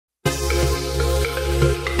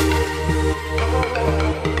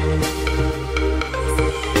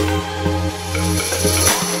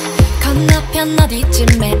과연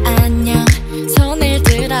어디쯤에 안녕 손을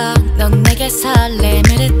들어 넌 내게 설렘을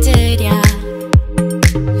흩뜨려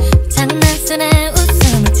장난스레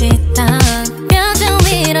웃음을 짓던 표정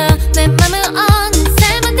위로 내 맘을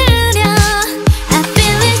어느새 만들려 I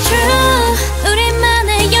feel it true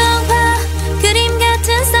우리만의 영화 그림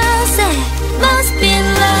같은 sunset must be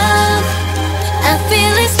love I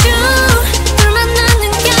feel it's true 둘만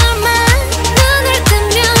남는 결말 눈을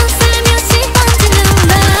뜨면 살며시 번지는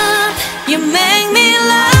love You make me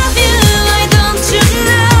love you Why don't you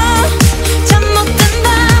know 잠 못 든 밤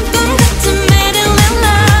꿈 같은 Madeline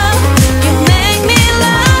love You make me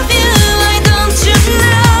love you Why don't you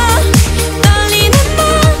know 떨리는 맘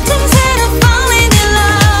틈새로 falling in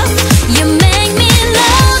love You make me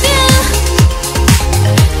love you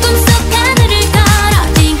꿈속 하늘을 걸어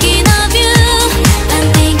thinking of you I'm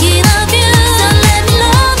thinking of you So let me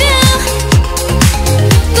love you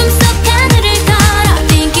꿈속 하늘을 걸어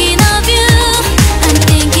thinking of you I'm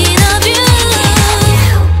thinking of you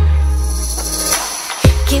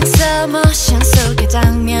긴 slow motion 속의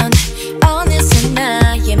장면 어느새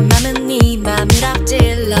나의 맘은 네 맘을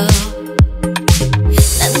앞질러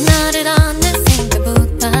난 너를 얻는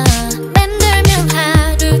생각보다 맴돌면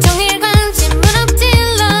하루 종일 관심을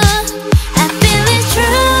엎질러 I feel it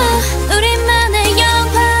true 우리만의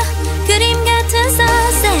영화 그림 같은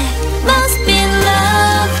sunset must be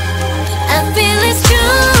love I feel it's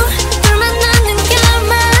true 둘만 남는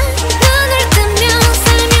결말 눈을 뜨면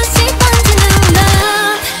살며시 번지는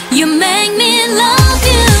love You make me love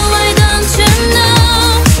you Why don't you know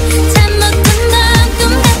잠 못 든 밤 꿈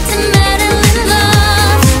같은 Madeline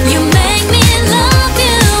love You make me love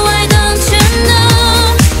you Why don't you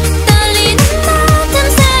know 떨리는 맘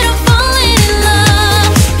틈새로 falling in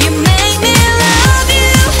love You make me love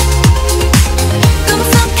you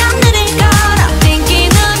꿈속 하늘을 걸어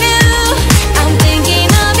thinking of you I'm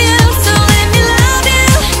thinking of you So let me love you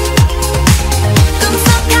꿈속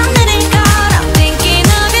하늘을 걸어 thinking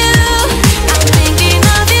of you I'm thinking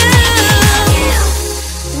of you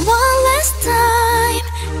One last time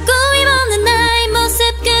꾸밈 없는 나의 모습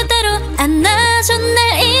그대로 안아줘 날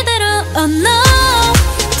이대로 Oh no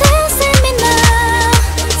Dancing me now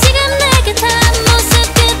지금 내게 단 모습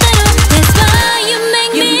그대로 That's why you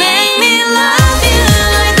make me love you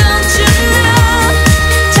Why don't you know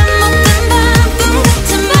잠 못 든 밤 꿈 같은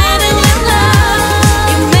Madeline love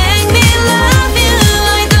You make me love you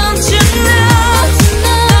Why don't you know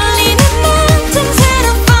떨리는 맘 틈새로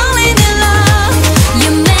falling in love You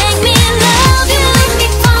make me love you You make me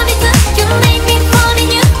fall in love You make me fall in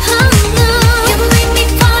you Oh no You make me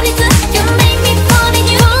fall in love You make me fall in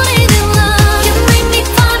you Falling in love You make me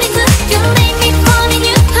fall in love You make me fall in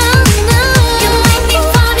you Oh no You make me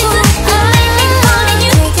fall in love You make me fall in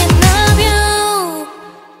you Thinking of you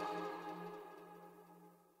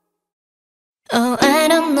Oh, I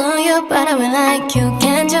don't know you, but I will like you.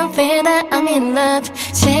 Can't you feel that I'm in love?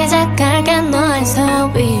 시작할게 너의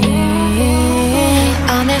소리.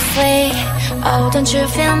 Honestly, oh, don't you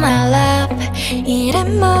feel my love?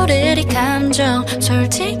 이름 모를 이 감정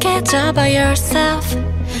솔직해져 by yourself.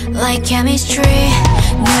 Like chemistry,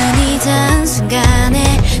 눈이 닿은 순간에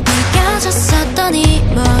느껴졌었던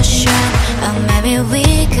emotion. Oh, maybe we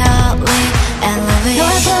call it and love it.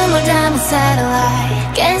 너의 품을 담은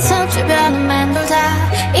satellite 계속 주변을 맴돌다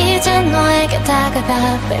이제 너에게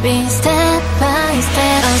다가가 baby step by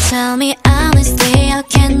step Oh tell me honestly how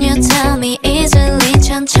can you tell me easily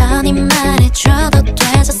천천히 말해줘도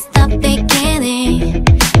돼 just stop beginning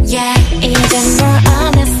Yeah 이제 more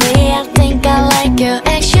honestly I think I like you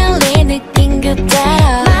actually 느낀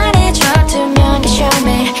그대로 말해줘 투명하게 show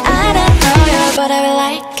me I don't know you but I will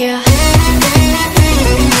like you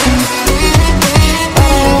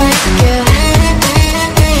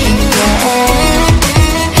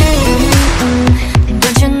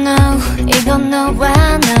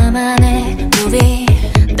너와 나만의 movie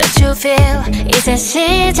Don't you feel 이제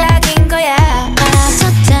시작인 거야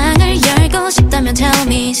첫 장을 열고 싶다면 tell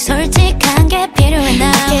me 솔직한 게 필요해 나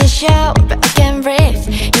I can show but I can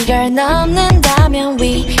breathe 이걸 넘는다면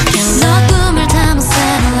we can 너 꿈을 담은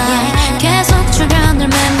satellite 계속 주변을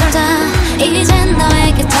맴돌다 이젠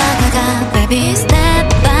너에게 다가가 baby step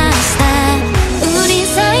by step 우리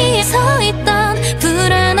사이에 서 있던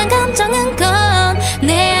불안한 감정은 건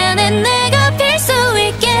내 안에 내가 필수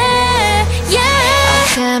있게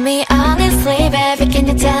yeah Tell me honestly baby can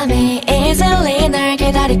you tell me easily 널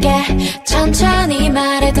기다릴게 천천히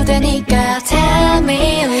말해도 되니까 tell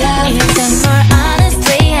me love 이젠 more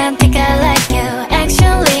honestly I think I like you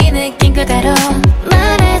actually 느낀 그대로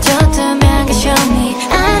말해줘 투명하게 show me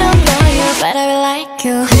I don't know you but I will like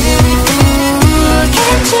you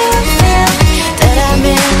Can't you feel that I'm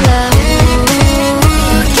in love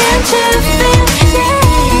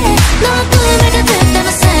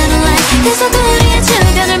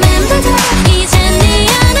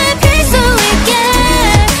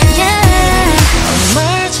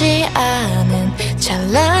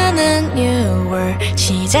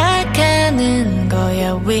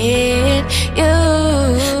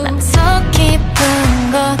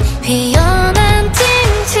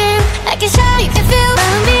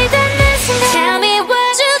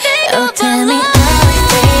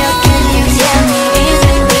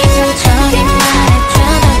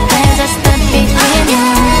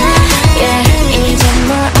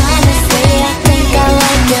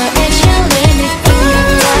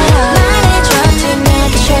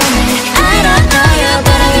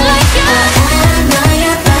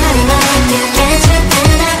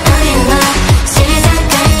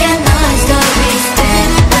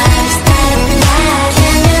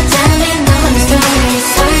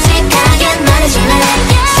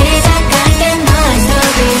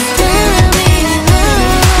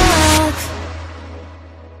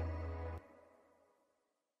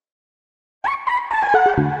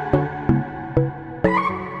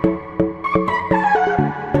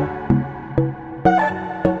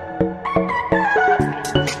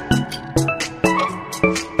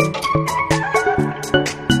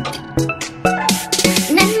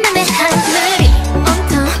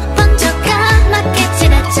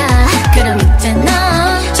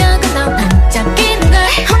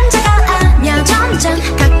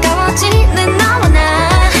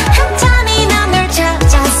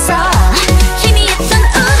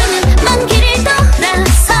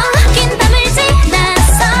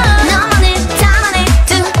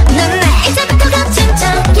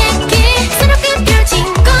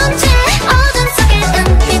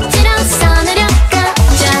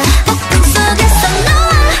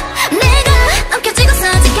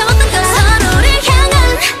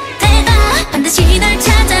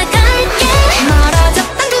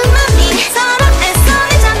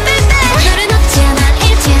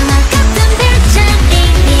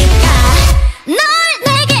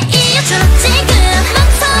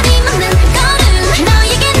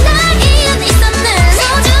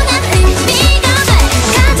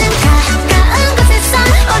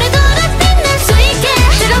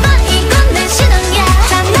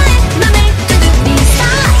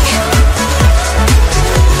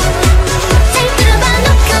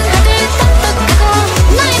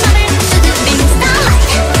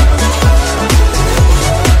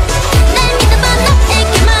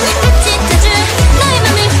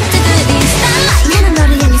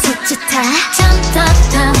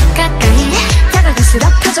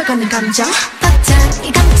감정 박자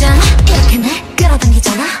이 감정 이렇게 날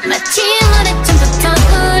끌어당기잖아. 마치 오래전부터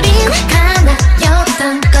우린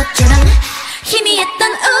하나였던 것처럼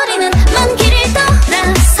희미했던 우리는 먼 길을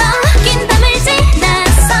돌아서 긴 밤을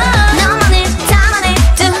지나서 너만을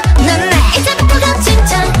담아내두 눈에 이제부터가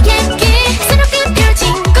진짜 얘기 새롭게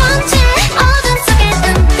펼친 꽃이 어둠 속에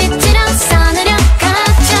은빛으로 서늘려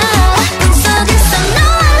가죠. 꿈속에서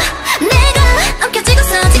너와 내가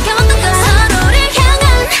엉켜지고서 지켜왔던 것 서로를 향한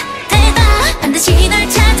대답 반드시 널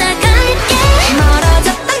찾아갈게.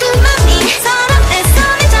 멀어졌던 그 맘이 서로 내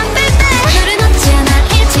손에 잡힐 때 너를 놓지 않아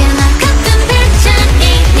잃지 않아 같은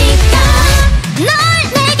별장이니까 널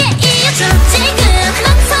내게 이어줘 지금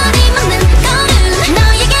망설임 없는 걸음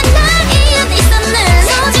너에게 날 이은 있었는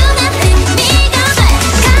소중한 의미가 돼.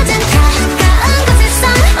 가장 가까운 곳에서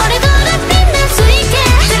오래도록 빛날 수 있게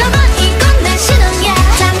들어봐 이건 내 신호야.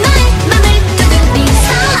 자 너의 맘을 두드린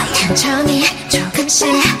StarLight 천천히 조금씩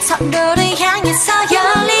서로를 향해서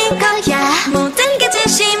열린 거야. 모든 게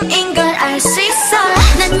진심인 걸 알 수 있어.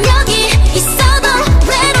 난 여기 있어도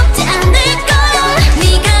외롭지 않을 거야.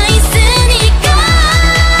 네가 있으니까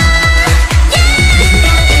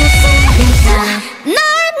널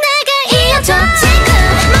내게 이어줘 지금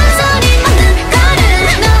망설임 없는 걸음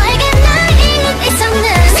너에게 날 이은 있었는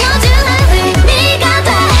소중한 의미가 돼.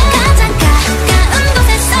 가장 가까운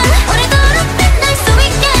곳에서 오래도록 빛날 수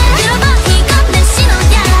있게 들어봐 이건 내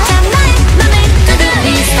신호야. 자 너의 맘을 두드린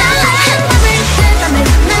StarLight 한 밤을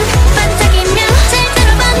난 반짝이며 잘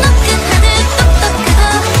들어봐 너 그 하늘 똑똑하고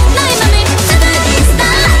너의 맘을 두드린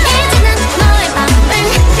StarLight 이제 난 너의 밤을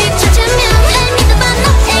비춰주며 날 믿어봐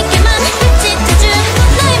너에게만 빛이 되줄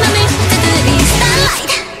너의 맘을 두드린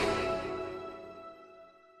StarLight.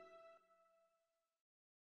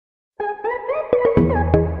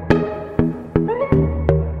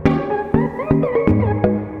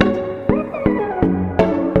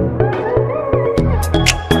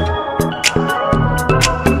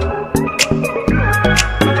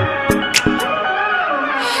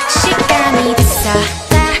 시간이 됐어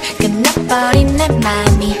다 끝나버린 내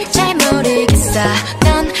맘이 잘 모르겠어.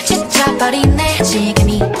 넌 지쳐버린 내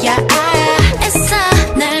지금이야. 애써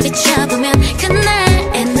날 비춰보면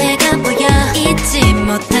그날의 내가 보여. 잊지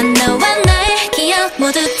못한 너와 나의 기억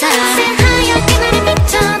모두 다 새하얗게 나를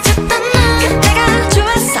비춰줬던 너 그때가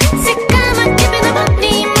좋았어. 새까맣게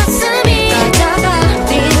변해버린 모습이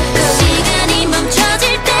꺼져버린 그 시간이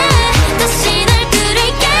멈춰질 때 다시 널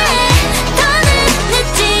부를게. 더는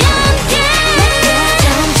늦지 않게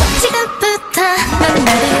점점 지금부터 넌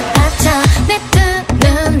나를 받쳐 내 두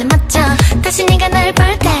눈에 맞춰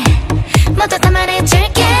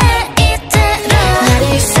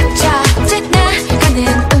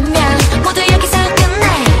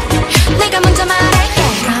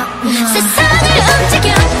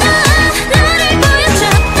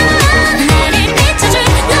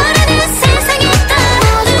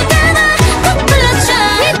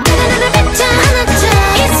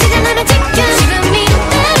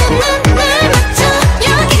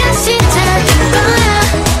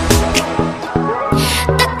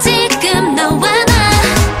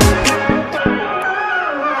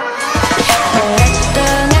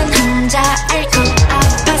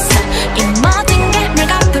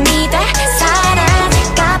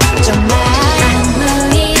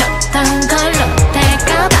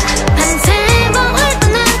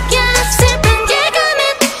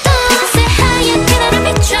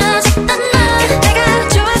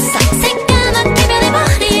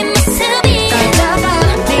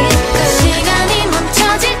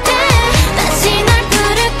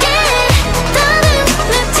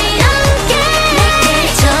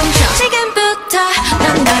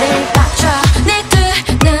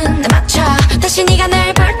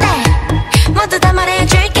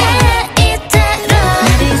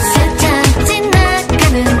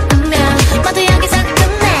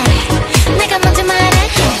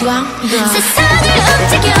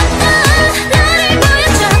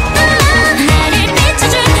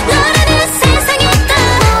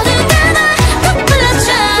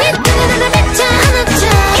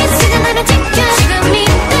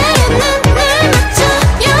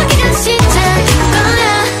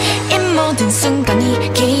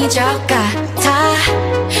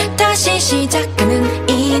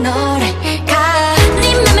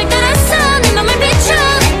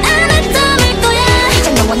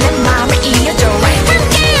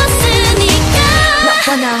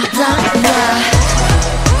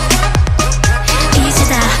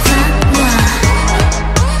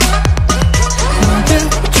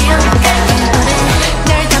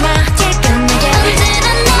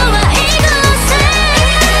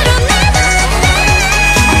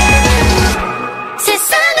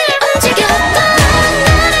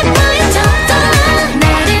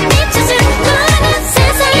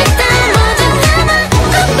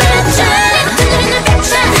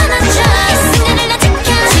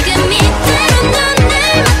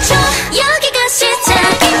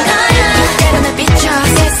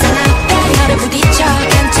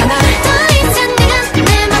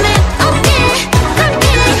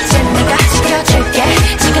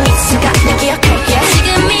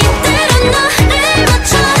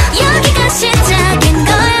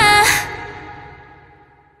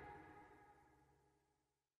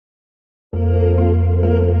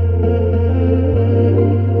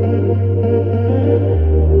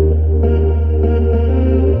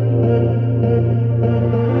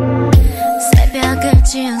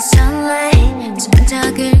어지러운 sunlight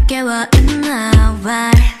전적을 깨워 in my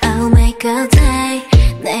world. I'll make a day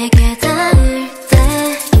내게 닿을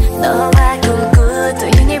때 너와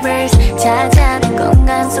구구도 universe 찾아낸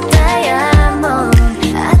공간 속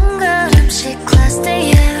다이아몬드 한 걸음씩 close to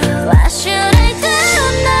you. What should I do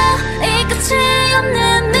now? 이 끝이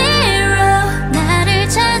없는 mirror 나를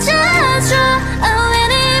찾아줘. Oh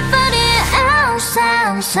anybody else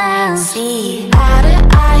see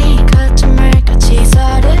아르아이 거짓말같이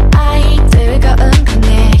서로아이 뜨거운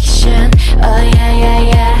connection. Oh yeah yeah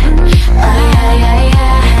yeah oh yeah yeah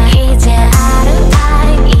yeah 이제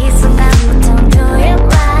아르아이 이 순간부터 do it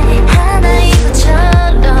right 하나인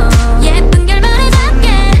것처럼 예쁜 결말에 담게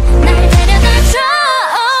날 데려다줘.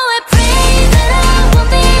 Oh I pray that I won't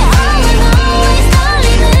be all alone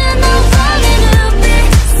떨리는 너의 눈빛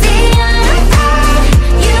See 아르아이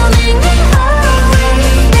you make me whole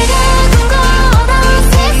내가 꿈꿔오던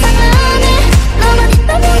세상 안에 너만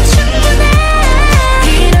있다면 충분해.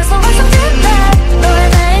 이래서 완성된다 너와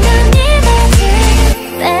나의 눈이 닿을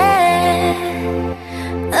때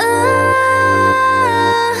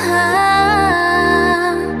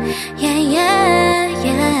yeah yeah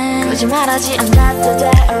yeah 거짓말하지 않아도 돼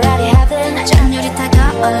already having 전율이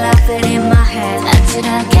다가와 love it in my head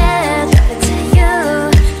아찔하게 drop it to you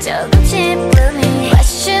조금씩 blooming What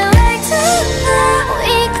should I do now 이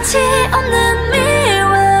끝이 없는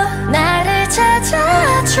mirror 나를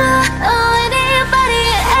찾아줘. Oh anybody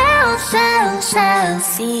else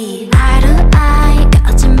see 아르아이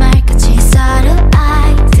거짓말같이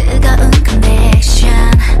서로아이 뜨거운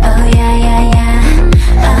connection. Oh yeah yeah yeah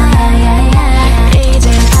oh yeah yeah yeah 이제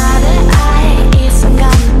아르아이 이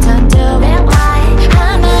순간부터 do it right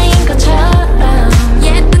하나인 것처럼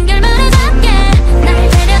예쁜 결말에 담게 날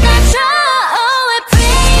데려다줘. Oh I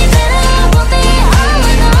pray that I won't be all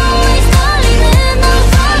alone 떨리는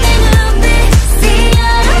너의 눈빛 See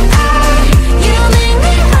아르아이 you make me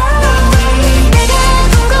whole 내가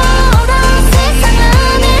꿈꿔오던 세상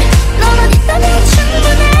안에 너만 있다면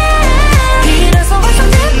충분해. 이래서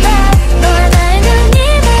완성된다 너와 나의 눈이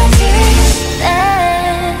닿을 때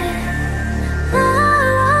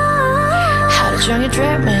하루 종일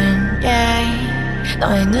dreaming yeah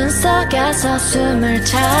너의 눈 속에서 숨을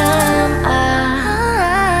참아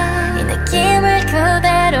이 느낌을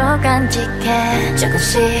그대로 간직해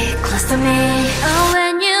조금씩 close to me. Oh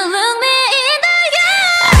when you look me in the eye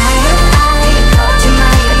아르아이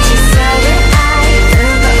거짓말같이 서로아이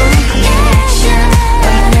뜨거운 connection. Oh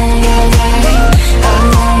yeah yeah yeah oh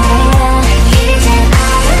yeah yeah yeah 이제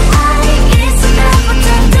아르아이 이 순간부터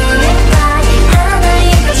do it right 하나인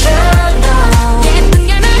것처럼 예쁜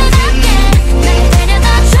결말에 담게 날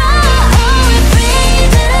데려다줘. Oh I pray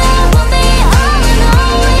that I won't be all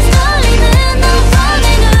alone 떨리는 너의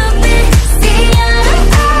눈빛 See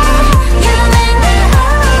아르아이 you make me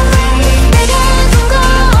whole 내가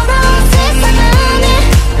꿈꿔오던 세상 안에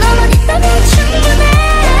너만 있다면 충분해.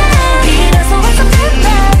 이래서 완성된다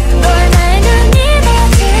너와 나의 눈이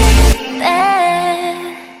닿을 때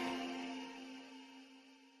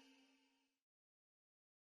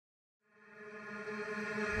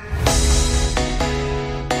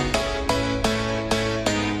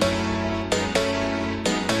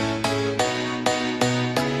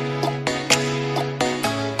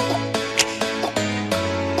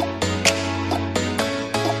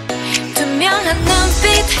투명한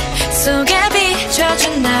눈빛 속에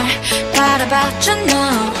비춰준 날 바라봐줘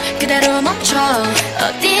너 그대로 멈춰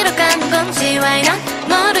어디로 간 건지 why not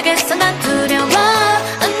모르겠어 난 두려워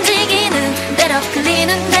움직이는 대로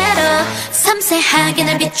끌리는 대로 섬세하게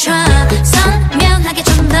날 비춰 선명하게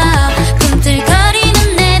좀 더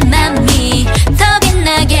꿈틀거리는 내 맘이 더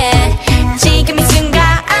빛나게 지금 이 순간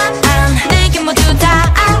내게 모두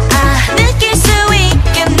다 느낄 수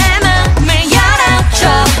있게 내 맘을 열어줘.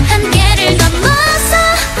 한계를 넘어서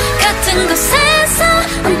같은 곳에서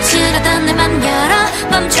움츠러던 내 맘 열어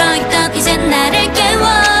멈춰있던 이제 나를 깨워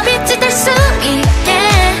빛이 될 수 있게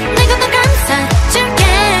내가 널 감싸줄게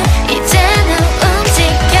이제는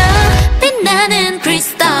움직여 빛나는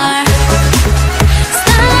crystal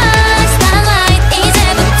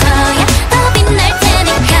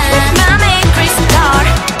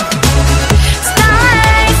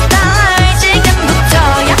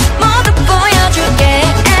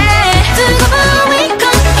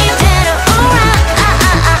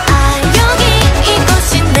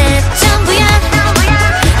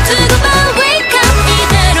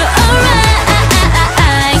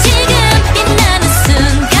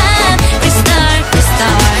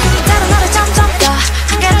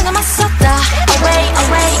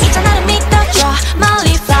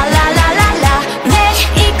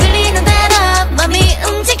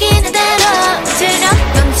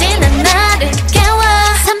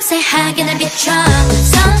비춰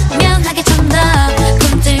선명하게 좀 더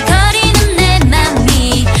꿈틀거리는 내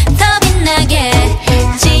맘이 더 빛나게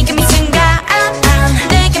지금 이 순간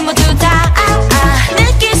내게 모두 다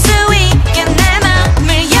느낄 수 있게 내 맘을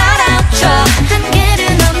열어줘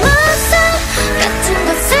한계를 넘어서 같은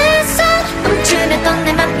곳에서 멈추려던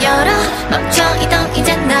내 맘 열어 멈춰있던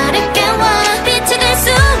이제 나를 깨워 빛이 될 수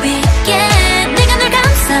있게 내가 널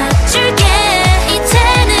감싸줄게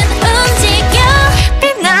이제는 움직여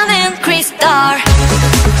빛나는 crystal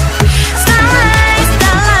Starlight,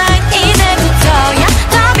 Starlight 이제부터야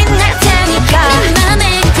더 빛날 테니까 내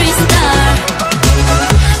맘의 crystal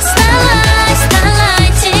Starlight,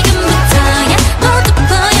 Starlight 지금부터야 모두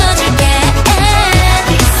보여줄게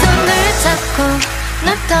네 손을 잡고 널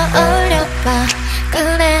떠올려봐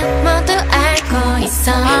그래 모두 알고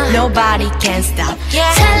있어 Nobody can stop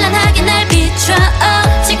yeah. 찬란하게 날 비춰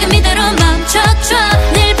지금 이대로 멈춰줘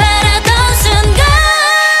늘 바라던 순간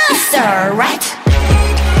It's alright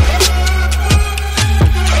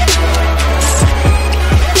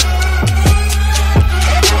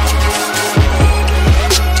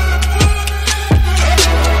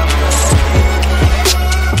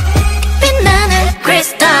빛나는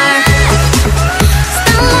crystal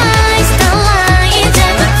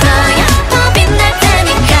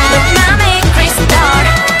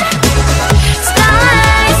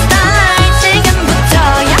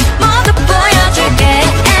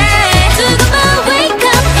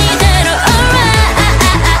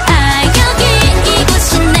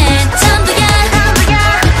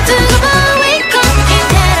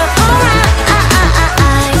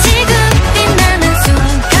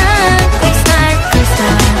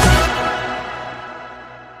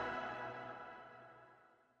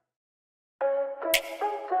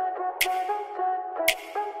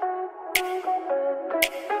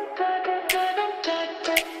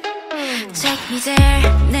Take me there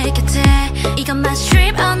내 곁에 이것만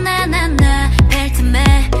strip on na na na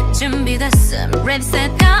벨트맨 준비됐음 ready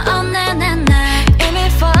set go on na na na 이미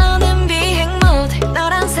뻔한 비행 모드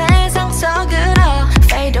너란 세상 속으로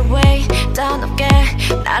fade away 더 높게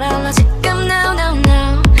날아올라 지금 no no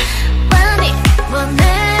no 많이 원해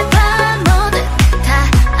봐 모두 다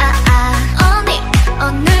언니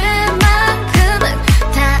오늘만큼은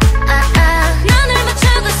다 눈을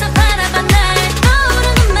맞추고서 바라봐 날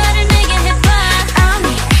떠오르는 말을 내게 해봐 아니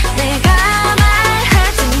내가 말할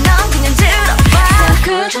테니 넌 그냥 들어봐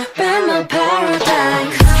Could you be my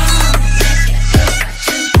paradise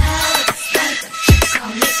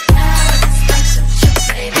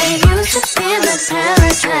Baby you should be my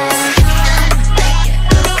paradise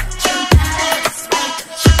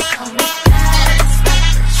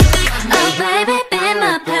Oh baby be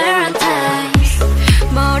my paradise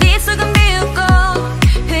머릿속은 비웃고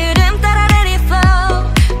흐름 따라 let it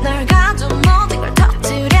flow 널 가져 모든 걸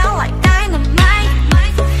터뜨려 like dynamite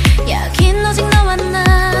여긴 오직 너와 나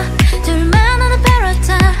둘만 아는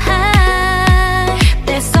paradise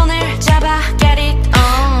내 손을 잡아 get it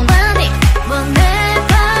on 많이 원해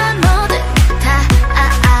봐 모두 다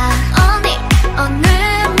언니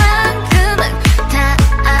오늘만큼은 다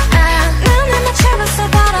눈을 맞추고서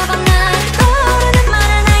바라봐 날 떠오르는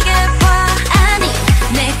말을 내게 봐 아니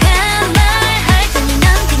내가 말할 테니 넌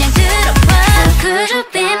그냥 들어봐 So could you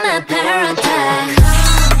be my paradise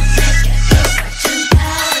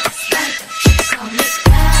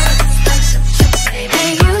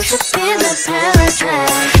Hey you should be my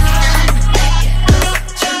paradise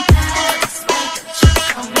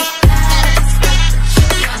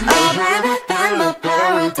Oh baby be my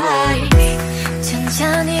paradise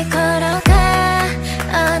천천히 걸어가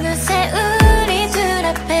어느새 우리 둘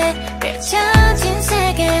앞에 펼쳐진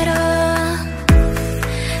세계로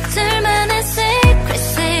둘만의 secret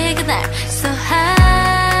signal So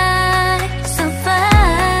high, so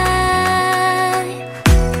fine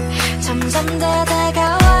점점 더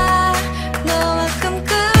다가와 너와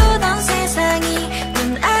꿈꾸던 세상이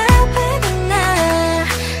눈앞에 빛나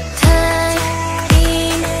Time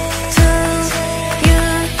into you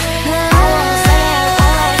now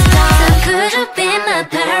So could you be my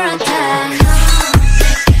paradise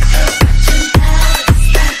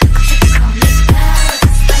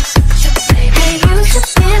Hey you should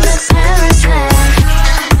be my paradise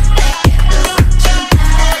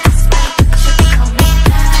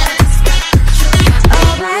Oh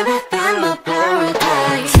baby be my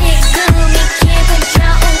paradise 지금 이 기분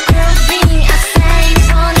좋은 grooving I say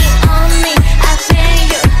money on me I say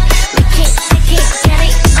you we keep get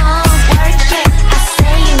it on work it I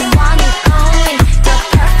say you want it only the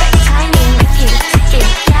perfect timing we keep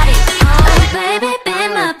get it on Oh baby be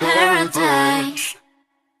my paradise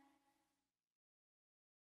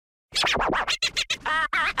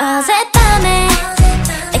어젯밤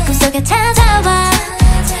맘속에 찾아와.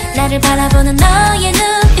 나를 바라보는 너의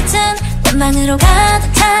눈빛은 원망으로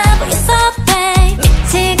가득 차 보였어 babe.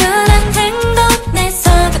 미치고난 행동 내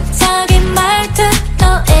소극적인 말투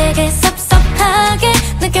너에게 섭섭하게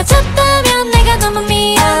느껴졌다면 내가 너무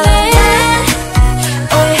미안해.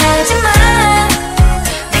 오해하지마.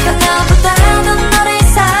 내가 너보다도 너를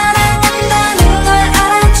사랑한다는 걸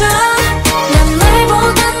알아줘.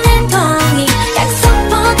 남말보단 행동이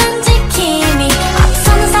약속보단 지킴이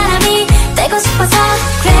앞서는 사람이 되고 싶어서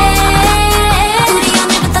그래. 우리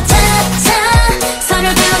오늘부터 차차 서로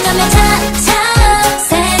배워가며 차차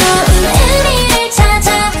새로운 의미를 찾아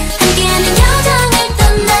함께하는 여정을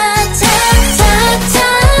떠나. 차차차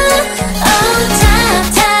oh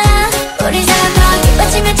차차 우리 사랑 더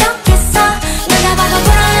깊어지면 좋겠어. 누가 봐도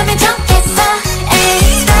불안하면 좋겠어.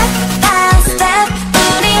 에이 step by step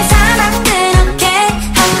우리 사랑 그렇게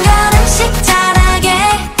한 걸음씩 자라게.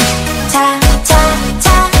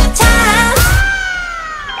 차차차차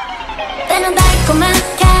때론 달콤한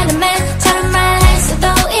캐러멜처럼 말할 수도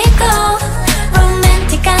있고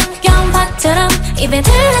로맨틱한 영화처럼 입에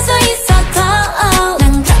들을 수 있어도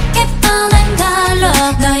난 그렇게 뻔한 걸로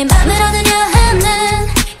너의 맘을 얻으려 하는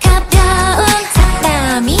가벼운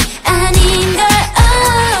사람이 아닌걸.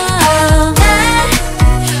 날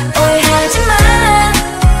오해하지마.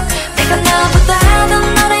 내가 너보다도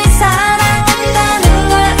너를 사랑한다는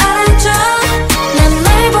걸 알아줘.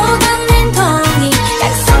 남말보단 행동이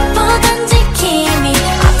약속보단 지킴이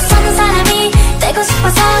앞서는 사람이 되고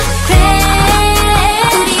싶어서 그래.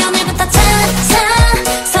 우리 오늘부터 차차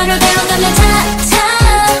서로 배워가며 차차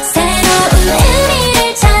새로운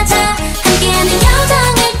의미를 찾아 함께하는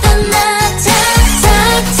여정을 떠나.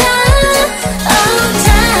 차차차 oh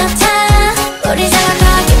차차 우리 사랑 더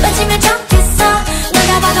깊어지면 좋겠어.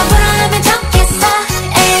 누가 봐도 불안하면 좋겠어.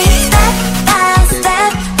 에이 step by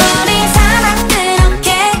step 우리 사랑 그렇게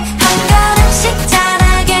한 걸음씩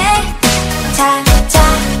자라게.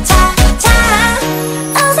 차차차차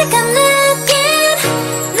어색한 느낌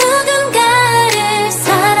누군가를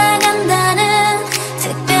사랑한다는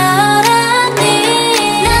특별한 일.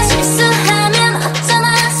 나 실수하면 어쩌나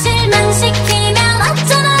실망시키면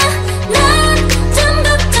어쩌나 난 좀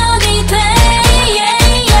걱정이 돼.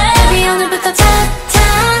 우리 오늘부터 차차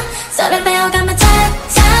서로 배워가며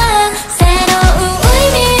차차 새로운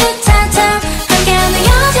의미를 찾아 함께하는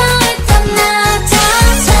여정을 떠나.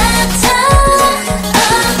 차차차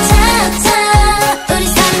oh 차차 우리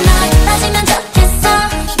사랑 더 깊어지면 좋겠어.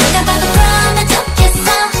 누가 봐도 그러면 좋겠어.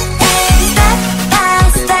 에이 step by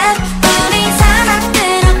step 우리 사랑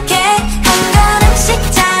그렇게 한 걸음씩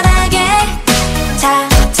자라게.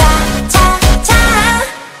 차차차차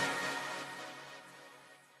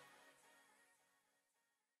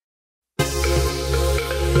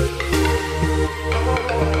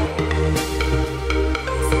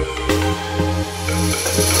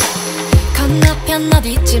건너편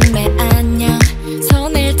어디쯤에 안녕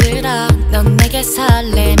손을 들어 넌 내게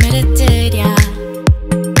설렘을 흩뜨려.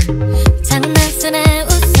 장난스레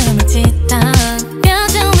웃음을 짓던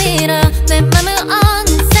표정 위로 내 맘을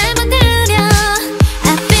어느새 만들려.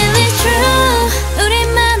 I feel it's true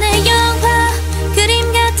우리만의 영화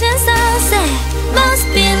그림 같은 sunset must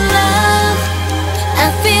be love. I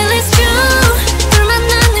feel it's true 둘만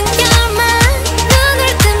남는 결말 눈을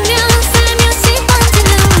뜨면 살며시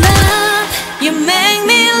번지는 love. You make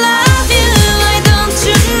me love you why don't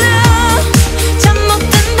you know. 잠 못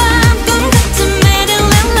든 밤 꿈 같은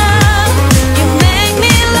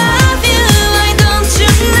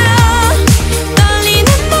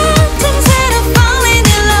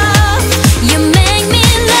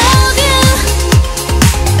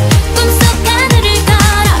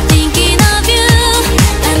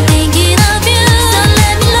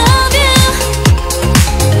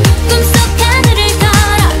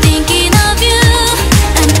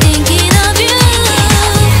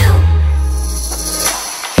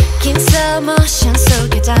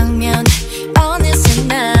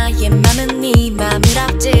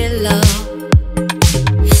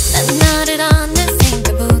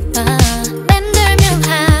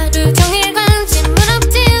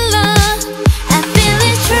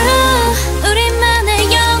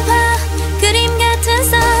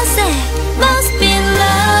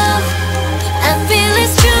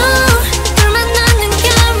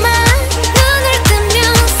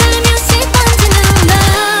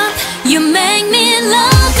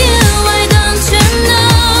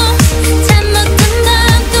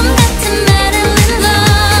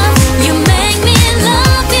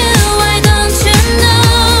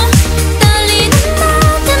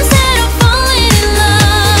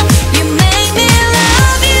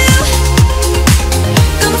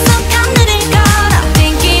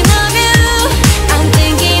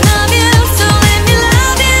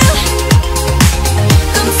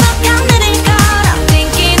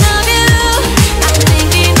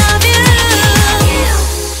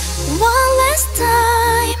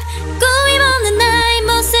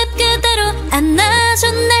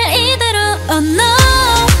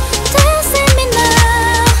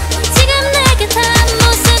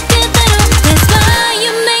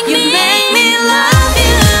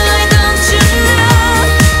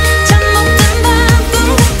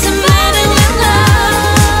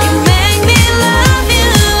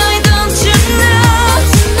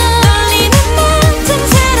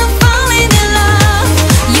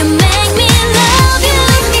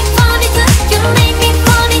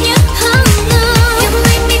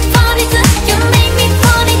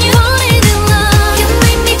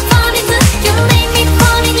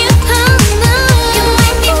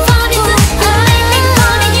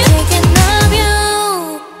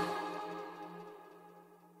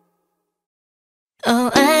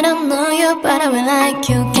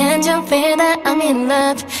me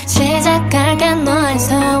love 시작할게 너의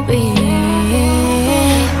소리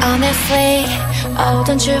Honestly, oh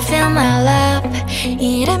don't you feel my love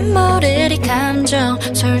이래 모를 이 감정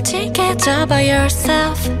솔직해져 by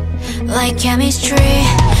yourself Like chemistry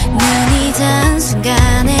눈이 닿은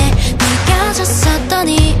순간에 느껴졌었던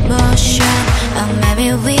emotion Oh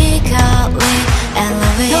maybe we call it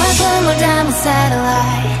LIMELIGHT 너의 꿈을 담은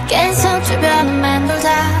satellite 계속 주변을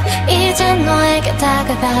맴돌다 이제 너에게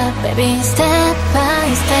다가가 Baby step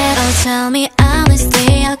by step Oh tell me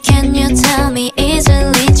honestly How can you tell me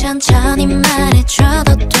easily 천천히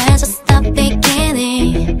말해줘도 돼 Just stop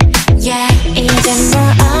beginning Yeah 이제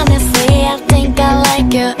more honestly I think I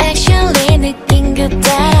like you Actually 느낀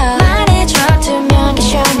그대로 말해줘 투명히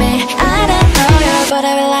show me I don't know you but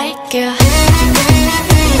I will like you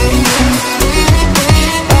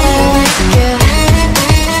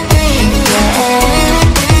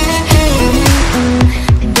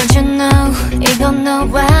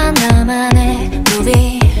너와 나만의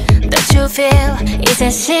movie Don't you feel 이제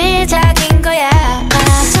시작인 거야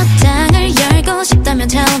첫 장을 열고 싶다면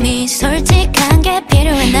tell me 솔직한 게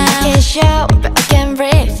필요해 나 I can't show but I can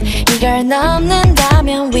breathe 이걸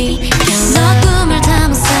넘는다면 we can 너 꿈을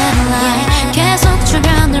담은 satellite 계속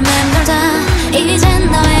주변을 맴돌다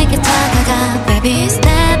이젠 너에게 다가가 Baby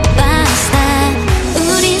step by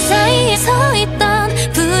step 우리 사이에 서 있던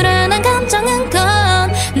불안한 감정은 건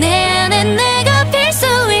내 안에 내가 필 수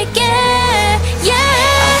있게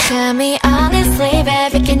Yeah Tell me honestly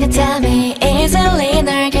baby can you tell me easily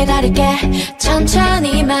널 기다릴게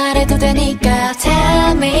천천히 말해도 되니까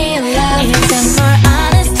Tell me love It's more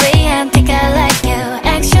honestly I think I like you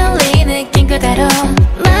Actually 느낀 그대로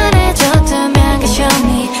말해줘 투명하게 show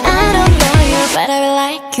me I don't know you but I will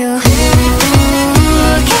like you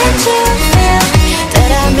Ooh, can't you feel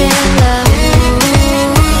that I'm in love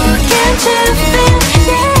Ooh, can't you feel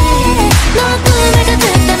yeah 너 꿈을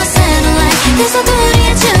가득담아 satellite 계속 우리의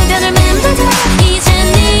주변을 맴돌다 이제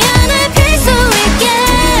네 안에 필 수 있게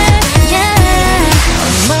yeah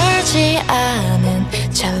멀지 않은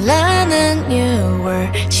찬란한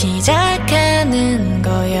 6월 시작하는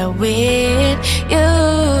거야 with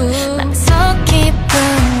you 맘속 깊은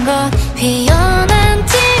곳 피어난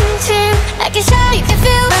찡찡 I can show you can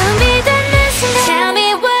feel 마음이 닿는 순간 Tell me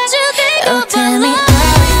what you think oh, tell me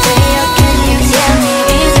honestly or can you tell me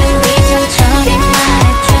easily 천천히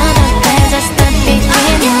말해줘도 돼 just stop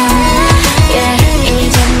beginning yeah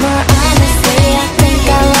이제 more honestly I think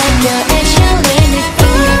I like you actually 느낀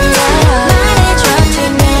그대로 말해줘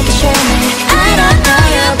투명하게 show me I don't know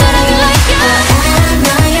you but I like you I don't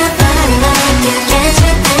know you but I like you Can't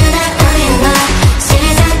you feel that I'm in love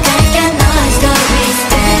시작할게 너의 story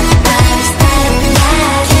step by step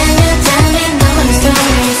yeah Can you tell me 너의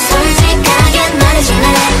story 솔직하게 말해줄래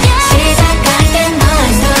시작할게 너의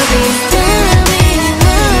story Tell me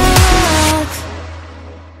love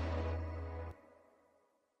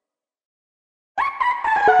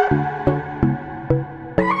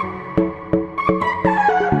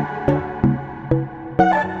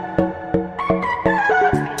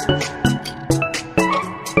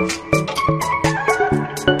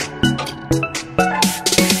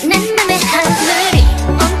내 맘의 하늘이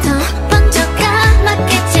온통 번쩍가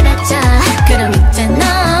맞게 칠해져 그럼 이제 너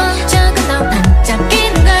조금 더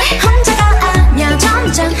반짝이는 걸 혼자가 아니야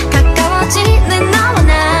점점 가까워지는 너와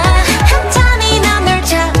나 한참이 난 널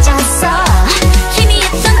찾았어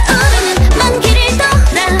희미했던 우리는 먼 길을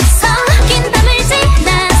돌아서 긴 밤을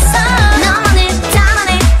지나서 너만을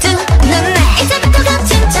담아내 두 눈에 이제부터가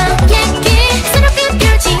진짜 얘기 새롭게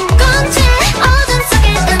펼친 꽃에 어둠 속에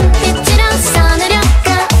은빛으로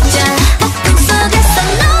서내려가자 폭풍 속에서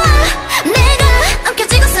너와 내가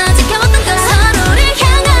엉켜지고서 지켜왔던 것 서로를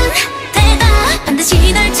향한 대답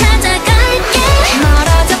반드시 널 찾아갈게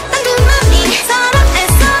멀어졌던 두 마음이 서로의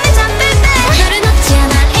손에 잡힐 때 너를 놓지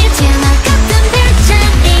않아 잃지 않아 같은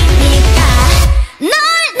별자리니까 널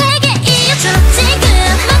내게 이어줘 지금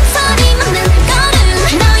망설임 없는 걸음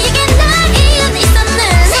너에게 날 이은 있었는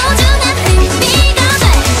소중한 의미가 돼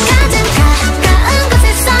가장 가까운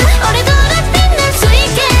곳에서 오래도록 빛날 수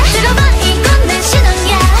있게 들어봐 이건 내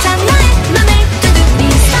신호야 자 너의 맘을 두드린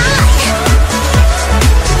starlight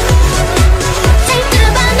잘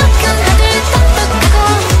들어봐 높은 하늘 똑똑하고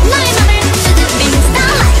너의 맘을 두드린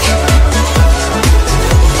starlight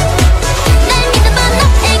날 믿어봐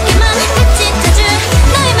너에게만 빛이 타줄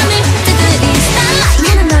너의 맘을 두드린 starlight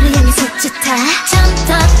나는 너를 향해 손짓해 점점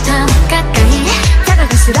더 가까이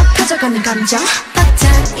다가갈수록 커져가는 감정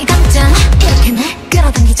벅찬 이 감정 이렇게 날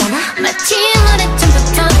끌어당기잖아 마치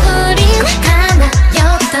오래전부터 우린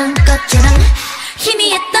하나였던 것처럼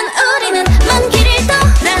희미했던 우리는 먼 길을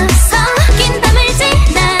돌아서 긴 밤을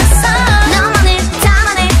지나서 너만을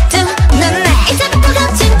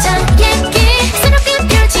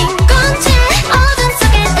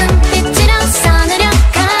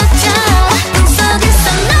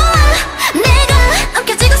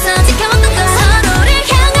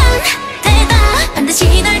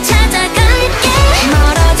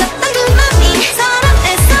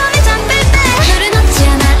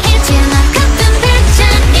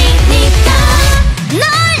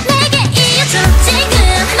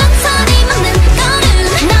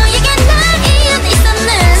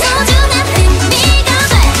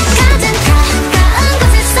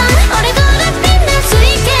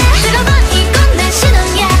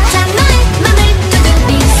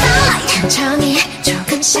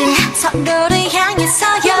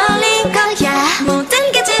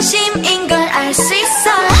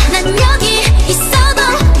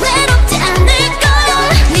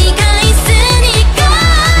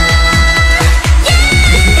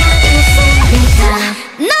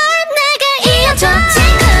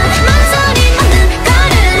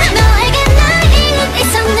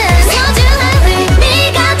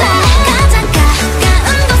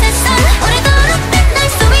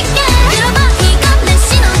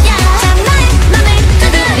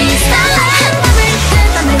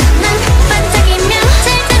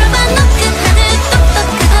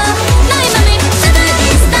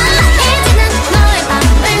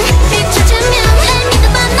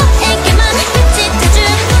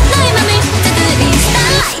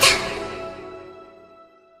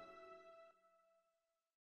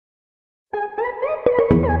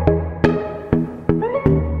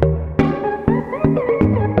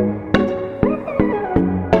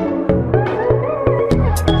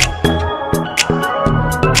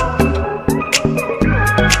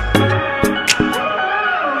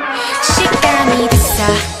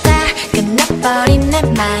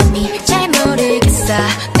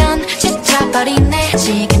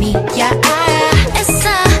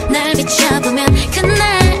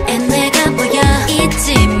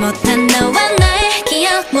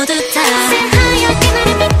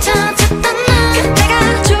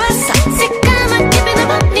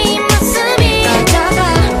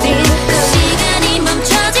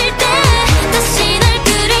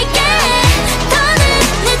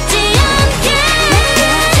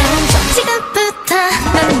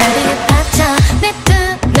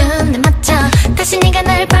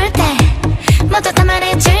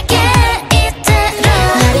말해줄게 이대로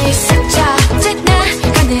나를 스쳐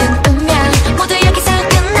지나가는 운명 모두 여기서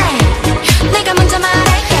끝내 내가 먼저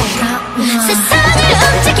말할게 세상을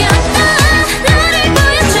움직였다 나를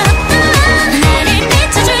보여줬다 나를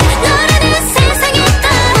비춰줄 너라는 세상에 있다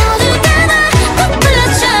모두가 나 꼭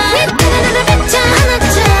불러줘 이대로 나를 비춰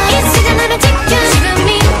안아줘 이 시간 나를 지켜 지금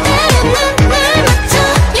이대로 눈을 맞춰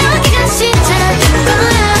여기가 시작인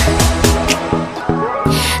거야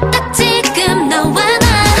딱 지금 너와 나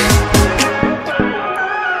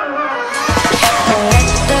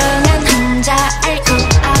오랫동안 혼자 알고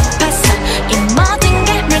아팠어 이 모든 게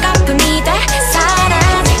내 거품이 돼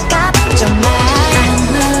사라질까봐 정말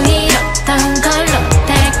아무 일 없던 걸로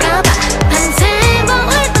될까봐 밤새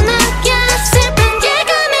모을던 너야 슬픈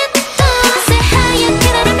예감했던 새하얗게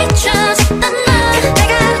나를 비춰줬던 너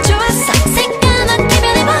내가 좋았어 새까맣게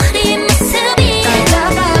변해버린 모습이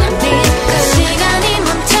떨려버리고 시간이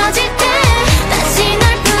멈춰질 때 다시 널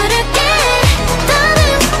부를게 더는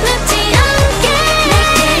늦지 않게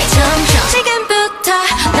내게 점점 지금부터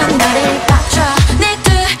넌 나를 봐줘 내 두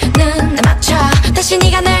눈에 맞춰 다시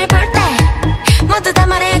네가 날 볼 때 모두 다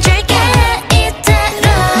말해줄게 이대로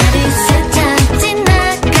나를 스쳐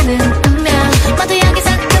지나가는 운명 모두 여기서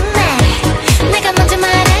끝내 내가 먼저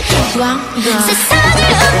말할게 세상을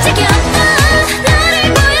움직였다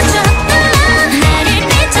나를 보여줬다 나를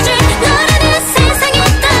비춰줄 너라는 세상에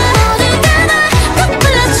있다 모두가 나 꼭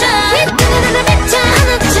불러줘 이대로 나를 비춰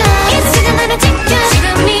안아줘 이 시간 나를 지켜 지금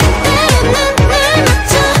이대로 눈을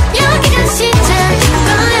맞춰 여기가 시작인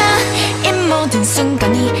거야 이 모든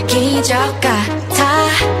순간이 기적 같아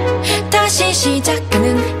다시 시작하는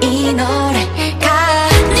이 노래가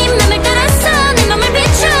네 맘을 따라서 내 맘을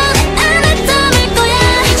비춰 내 안에 담을 거야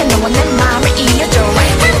이제 너와 내 마음을 이어줘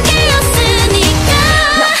함께였으니까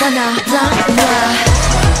너와 나 Blanc Noir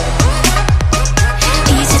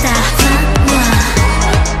이제 다 Blanc Noir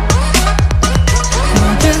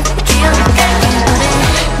모두 기억할게 노래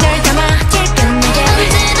널 담아줄게 내게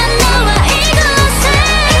언제나 너와 이곳에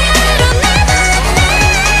이대로 내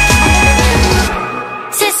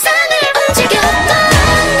세상을 움직였다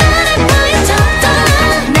나를 보여줬다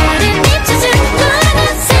나를 비춰줄 너라는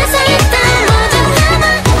세상에 있다 모두 하나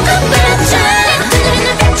꼭 불러줘 내 눈을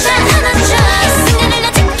비춰 안아줘 이 순간을 나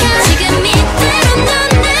지켜 지금 이대로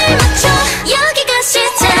눈을 맞춰 여기가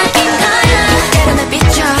시작인 거야 이대로 날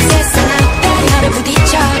비춰 세상 앞에 너를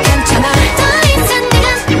부딪혀 괜찮아 더 이상 네가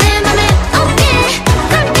내 맘에 없게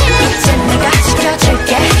걸게 이제 내가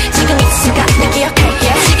지켜줄게 지금 이 순간 내 기억할게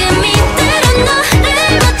지금 이대로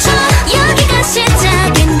너를 맞춰 여기가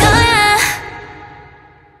시작인 거야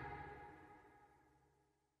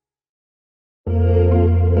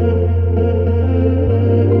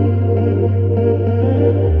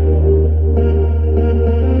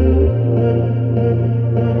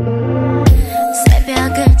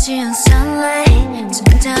새벽을 지운 sunlight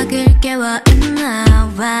정적을 깨워 in my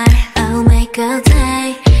while I'll make a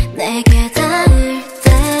day 내게 닿을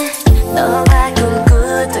때 너와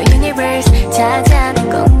꿈꾸던 universe 찾아낸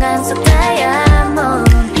공간 속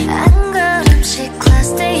diamond 한 걸음씩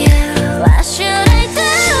close to you What should I do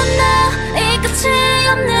now 이 끝이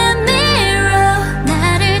없는 mirror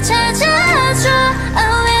나를 찾아줘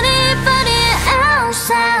Oh anybody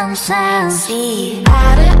else See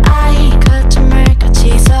eye to eye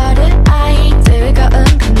거짓말같이 서로 eye 뜨거운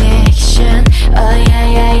connection Oh yeah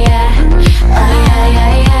yeah yeah Oh yeah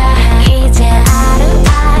yeah yeah 이제 eye to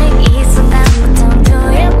eye 이 순간부터 do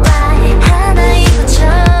it right 하나인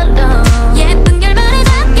것처럼 예쁜 결말에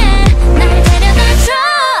닿게 날 데려다줘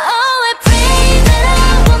Oh I pray that I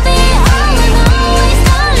won't be all and always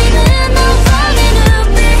떨리는 너 falling to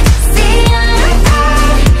be See eye to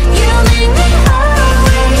eye you make me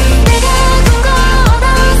always 내가 꿈꿔오던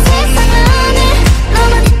세상 안에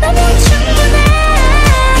너만 있다면 충분해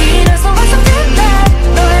비로소 완성된다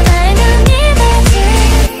너와 나의 눈이 닿을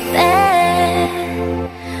때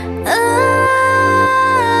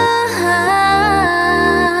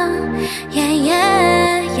Yeah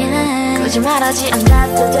yeah yeah 거짓말하지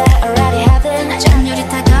않아도 돼 Already having 전율이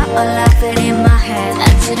다가올 Love it in my head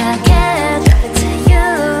아찔하게 Try to tell you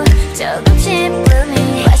조금씩뿐이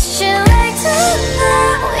What should I do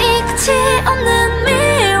now 이 끝이 없는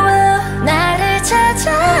mirror 나를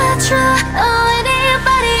찾아줘 Oh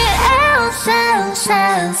anybody else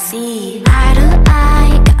See eye to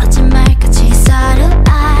eye 거짓말같이 서로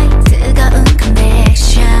eye 뜨거운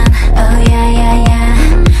connection Oh yeah yeah yeah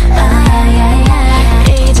Oh yeah yeah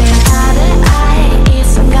yeah 이제 eye to eye 이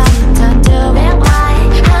순간부터 do it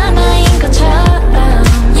right 하나인 것처럼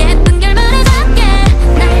예쁜 결말에 닿게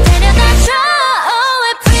날 데려다줘 Oh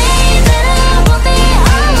I pray that I won't be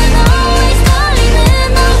all and always 떨리는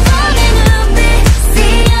너 falling to be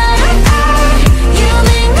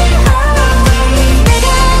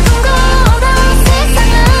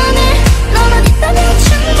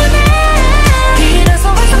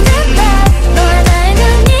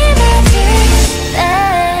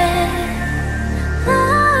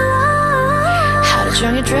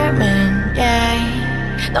종일 dreaming,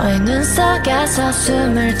 yeah. 너의 눈 속에서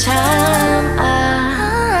숨을 참아.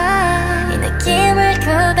 이 느낌을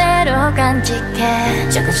그대로 간직해.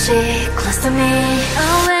 조금씩 close to me.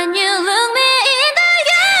 Oh, when you look me in the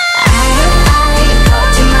eye.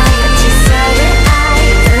 거짓말같이 썰은 eye.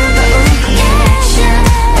 뜨거운 connection.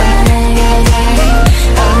 내게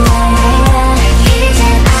oh yeah. 이젠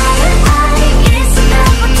I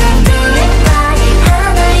있으면부터 눈에 빠진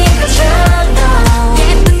하나인 것처럼.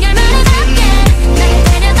 예쁜 결말을 담게 날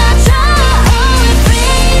데려다줘. Oh, we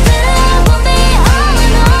breathe. Won't be all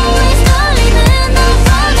and always 떨리는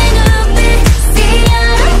너만의 눈빛. See you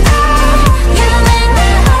and I. You make me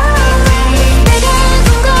alright. 내가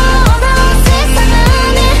꿈꿔 어려운 세상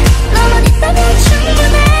안에 너만 있다면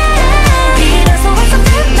충분해. 비로소 완성된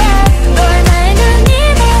널 나의 눈이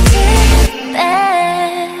맞을 때.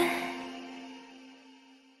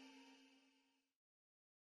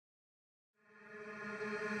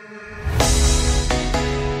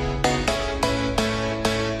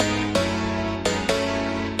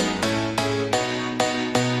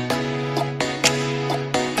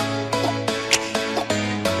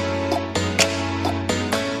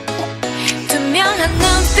 투명한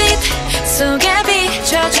눈빛 속에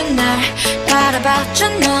비춰준 날 바라봐줘.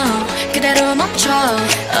 너 그대로 멈춰.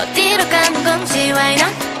 어디로 가는 건지 why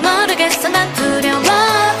not 모르겠어. 난 두려워.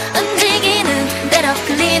 움직이는 대로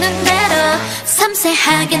흘리는 대로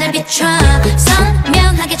섬세하게 날 비춰.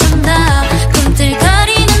 선명하게 좀 더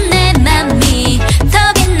꿈틀거리는 내 맘이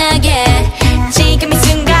더 빛나게. 지금 이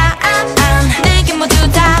순간 내게 모두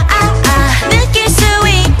다 느낄 수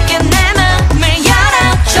있게 내 맘을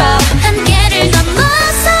열어줘. 한계를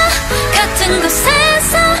넘어서 같은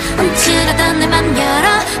곳에서 움츠러던 내 맘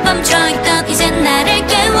열어. 멈춰있던 이제 나를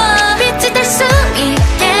깨워. 빛이 될 수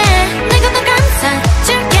있게 내가 널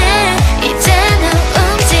감싸줄게. 이제는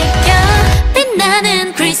움직여.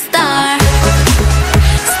 빛나는 crystal.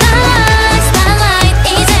 Starlight, starlight.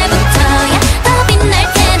 이제부터야 더 빛날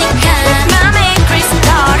테니까. 맘의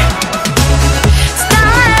crystal.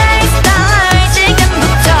 Starlight, starlight.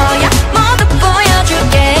 지금부터야 모두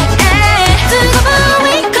보여줄게. 뜨거운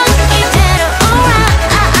위콘 이대로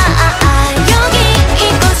alright. 여기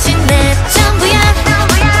이곳이 내 전부야.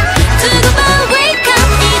 뜨거운 위콘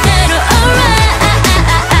이대로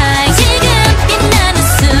alright. 지금 빛나는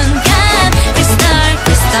순간 crystal,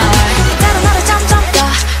 crystal. 이대로 너를 점점 더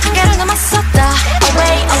한계를 넘었었다.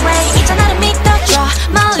 Away, away. 이제 나를 믿어줘.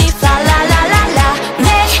 멀리 fly, la la la la. 내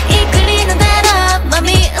이끌리는 대로 맘이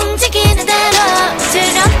움직이는 대로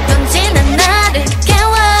들었던지 난 나를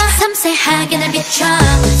깨워. 섬세하게 날 비춰.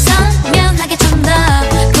 선명하게 좀 더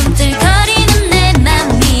꿈틀거리는 내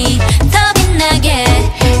맘이 더 빛나게.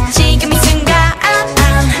 지금 이 순간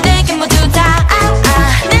내게 모두 다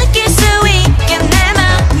느낄 수 있게 내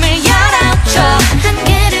맘을 열어줘.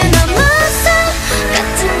 한계를 넘어서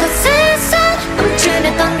같은 곳에서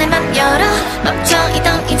움츠렸던 내 맘 열어.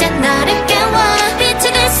 멈춰있던 이제 나를 깨워.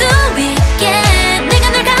 빛이 될 수 있게 내가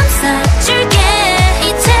널 감싸줄게.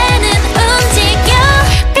 이제는 움직여.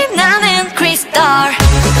 빛나는 crystal.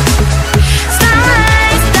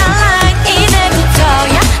 Starlight, starlight.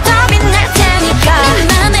 이제부터야 더 빛날 테니까. 내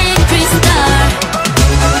맘의 crystal.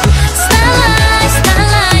 Starlight,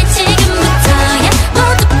 starlight. 지금부터야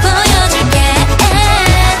모두 보여줄게. 네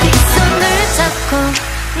손을 잡고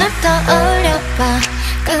널 떠올려봐.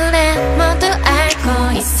 그래 모두 알고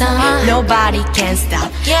있어. Nobody can stop.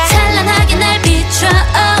 찬란하게 날 비춰.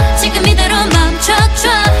 지금 이대로 멈춰줘.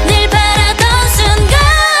 늘 바라던 순간.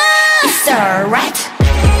 StarLight.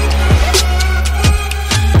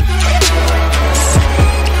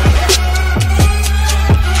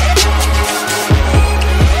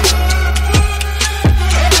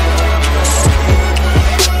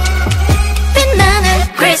 빛나는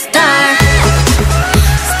crystal.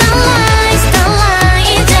 Starlight,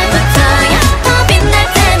 starlight. 이제부터야 더 빛날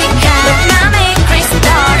테니까. 내 맘의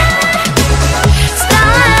crystal.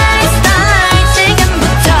 Starlight, starlight.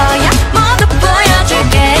 지금부터야 모두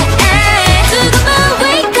보여줄게. 뜨거운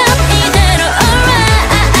wake up 이대로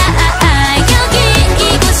alright. 여기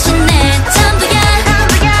이곳이 내 전부야.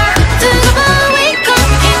 뜨거운 wake up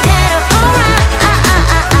이대로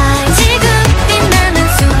alright. 지금 빛나는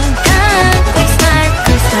순간 crystal,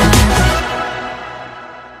 crystal.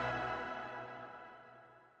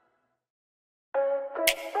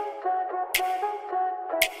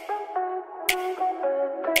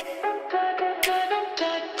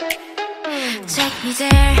 Take me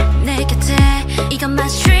there 내 곁에 이것만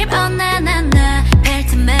strip oh na na na.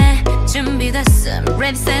 벨트맨 준비됐음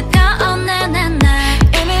Ready set go oh na na na.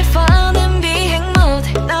 이미 falling 비행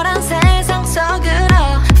mode. 너란 세상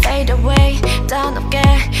속으로 fade away 더 높게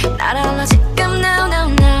날아올라 지금 now now.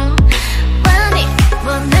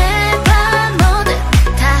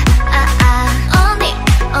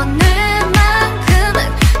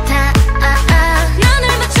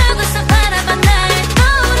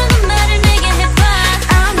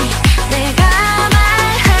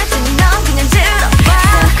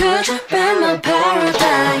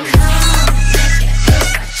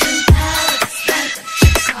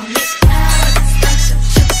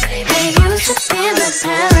 should be my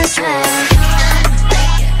paradise.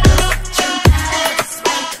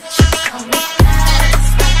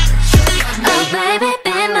 Oh baby,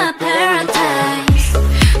 be my paradise.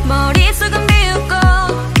 머릿속은 비웃고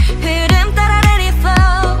흐름 따라 let it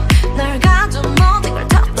flow. 널 가져 모든 걸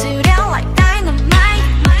터뜨려 like dynamite.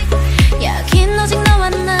 여긴 오직 너와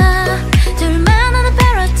나 둘만 아는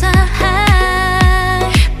paradise.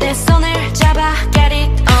 내 손을 잡아 get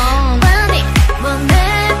it on. 원이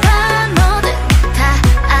원해봐 모든 다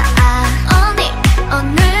언니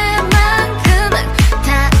오늘만큼은 다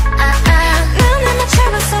눈을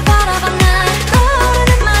맞추고서 바라봐 날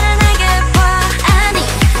모르는 말을 내게 봐. 아니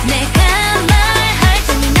내가 말할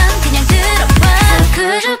테니 넌 그냥 들어봐. So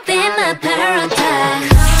could you be my paradise?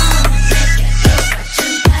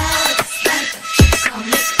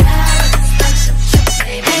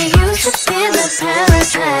 Hey, you should be my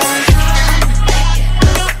paradise.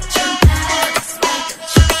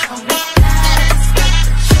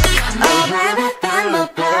 Oh baby, be my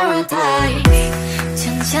paradise.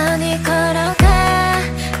 천천히 걸어가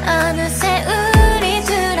어느새 우리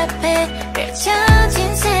둘 앞에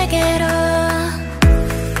펼쳐진 세계로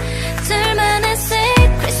둘만의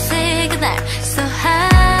secret signal. So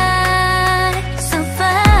high, so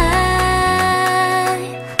fine.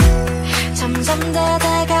 점점 더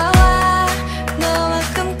다가와 너와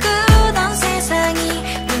꿈꾸던 세상이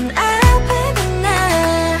눈앞에 빛나.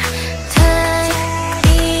 Time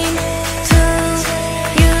into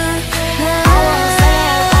you now.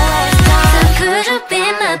 So could you be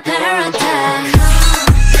my paradise?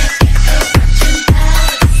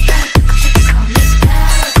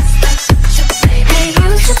 Hey, you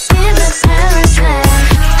should be my paradise.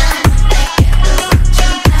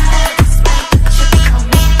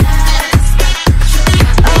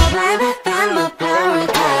 Oh baby, be my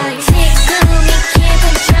paradise. 지금이 기분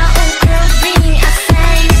좋은 grooving. I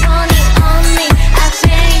say money on me, I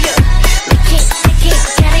pay you. Make it,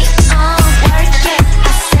 get it on, work it.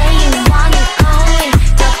 I say you want it only.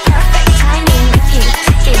 The perfect timing, make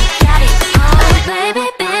it, get it on. Oh baby,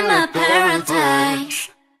 be my paradise.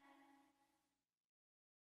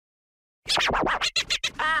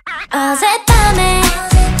 어젯밤에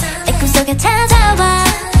내 꿈속에 찾아와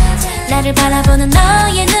나를 바라보는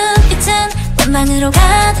너의 눈빛은 원망으로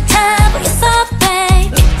가득 차 보였어 babe.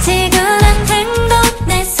 미치고 난 행동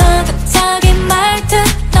내 속은